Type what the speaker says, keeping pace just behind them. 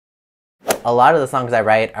A lot of the songs I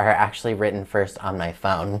write are actually written first on my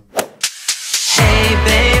phone. Hey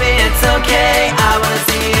baby, it's okay, I wanna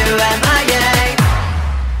see you at my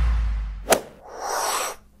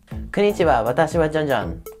gang. Konnichiwa, watashi wa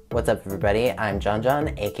John. What's up everybody, I'm John,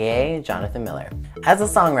 aka Jonathan Miller. As a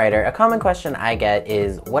songwriter, a common question I get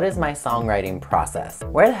is, what is my songwriting process?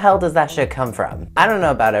 Where the hell does that shit come from? I don't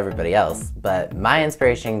know about everybody else, but my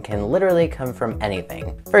inspiration can literally come from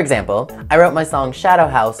anything. For example, I wrote my song Shadow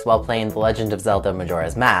House while playing The Legend of Zelda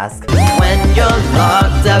Majora's Mask. When you're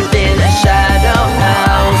locked up in a shadow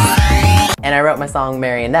house. And I wrote my song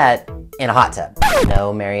Marionette in a hot tub.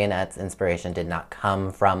 No, Marionette's inspiration did not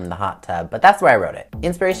come from the hot tub, but that's where I wrote it.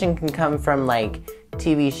 Inspiration can come from like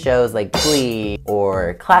TV shows like Glee,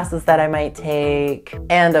 or classes that I might take,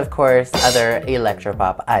 and of course other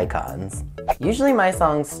electropop icons. Usually my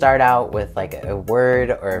songs start out with like a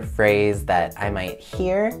word or a phrase that I might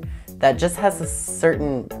hear that just has a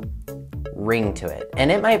certain ring to it.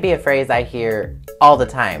 And it might be a phrase I hear all the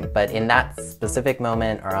time, but in that specific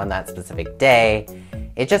moment or on that specific day,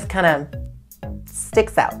 it just kind of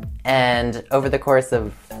sticks out. And over the course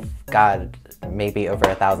of, God, maybe over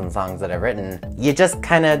 1,000 songs that I've written, you just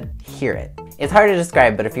kind of hear it. It's hard to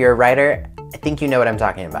describe, but if you're a writer, I think you know what I'm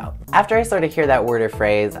talking about. After I sort of hear that word or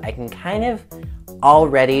phrase, I can kind of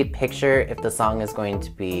already picture if the song is going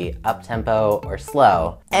to be up-tempo or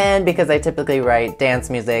slow. And because I typically write dance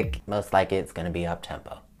music, most likely it's going to be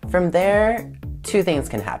up-tempo. From there, two things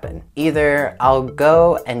can happen. Either I'll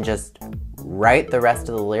go and just write the rest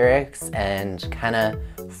of the lyrics and kind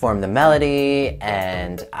of form the melody,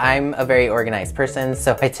 and I'm a very organized person,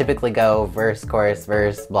 so I typically go verse, chorus,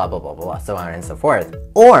 verse, blah, blah, blah, blah, so on and so forth.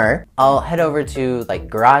 Or I'll head over to like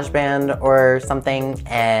GarageBand or something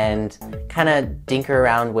and kind of dinker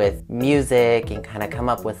around with music and kind of come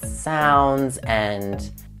up with sounds, and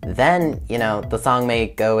then, you know, the song may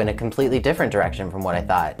go in a completely different direction from what I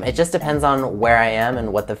thought. It just depends on where I am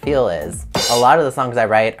and what the feel is. A lot of the songs I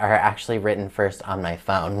write are actually written first on my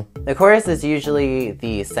phone. The chorus is usually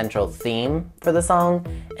the central theme for the song,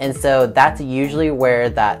 and so that's usually where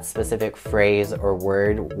that specific phrase or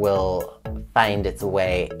word will find its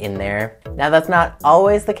way in there. Now that's not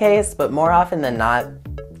always the case, but more often than not,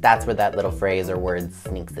 that's where that little phrase or word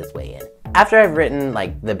sneaks its way in. After I've written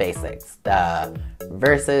like the basics, the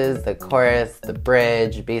verses, the chorus, the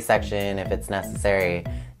bridge, B section if it's necessary,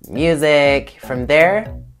 music, from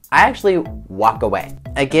there, I actually walk away.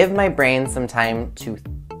 I give my brain some time to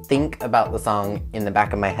think about the song in the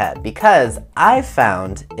back of my head, because I've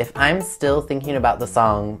found if I'm still thinking about the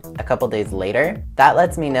song a couple days later, that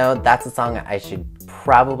lets me know that's a song I should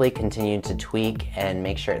probably continue to tweak and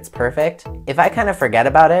make sure it's perfect. If I kind of forget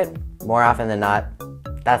about it, more often than not,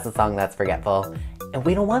 that's a song that's forgetful, and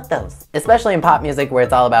we don't want those. Especially in pop music where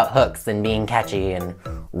it's all about hooks and being catchy and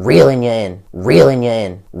reeling you in, reeling you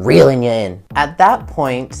in, reeling you in. At that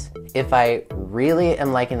point, if I really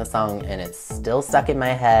am liking the song and it's still stuck in my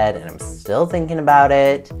head and I'm still thinking about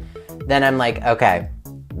it, then I'm like, okay,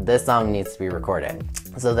 this song needs to be recorded.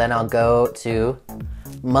 So then I'll go to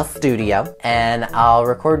my studio and I'll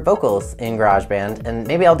record vocals in GarageBand, and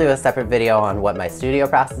maybe I'll do a separate video on what my studio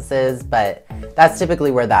process is, but that's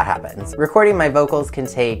typically where that happens. Recording my vocals can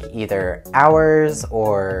take either hours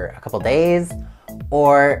or a couple days,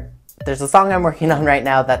 or there's a song I'm working on right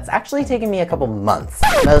now that's actually taken me a couple months.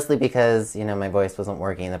 Mostly because, you know, my voice wasn't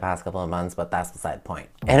working the past couple of months, but that's beside the point.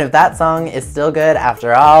 And if that song is still good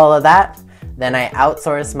after all of that, then I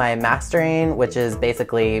outsource my mastering, which is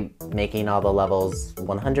basically making all the levels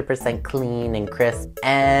 100% clean and crisp,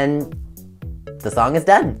 and the song is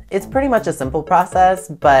done. It's pretty much a simple process,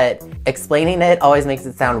 but explaining it always makes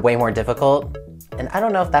it sound way more difficult. And I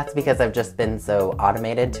don't know if that's because I've just been so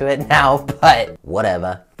automated to it now, but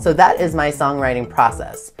whatever. So that is my songwriting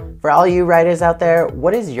process. For all you writers out there,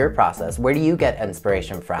 what is your process? Where do you get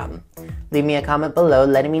inspiration from? Leave me a comment below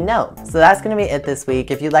letting me know. So that's gonna be it this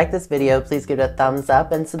week. If you like this video, please give it a thumbs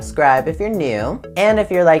up and subscribe if you're new. And if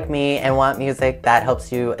you're like me and want music that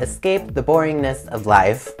helps you escape the boringness of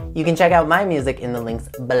life, you can check out my music in the links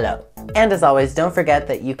below. And as always, don't forget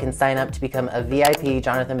that you can sign up to become a VIP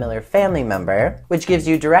Jonathan Miller family member, which gives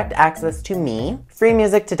you direct access to me, free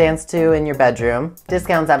music to dance to in your bedroom,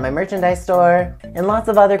 discounts at my merchandise store, and lots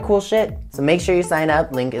of other cool shit. So make sure you sign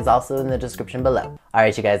up. Link is also in the description below.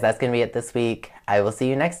 Alright you guys, that's gonna be it this week. I will see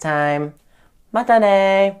you next time. Mata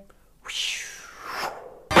ne!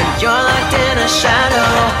 When you're locked in a shadow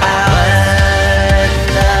house.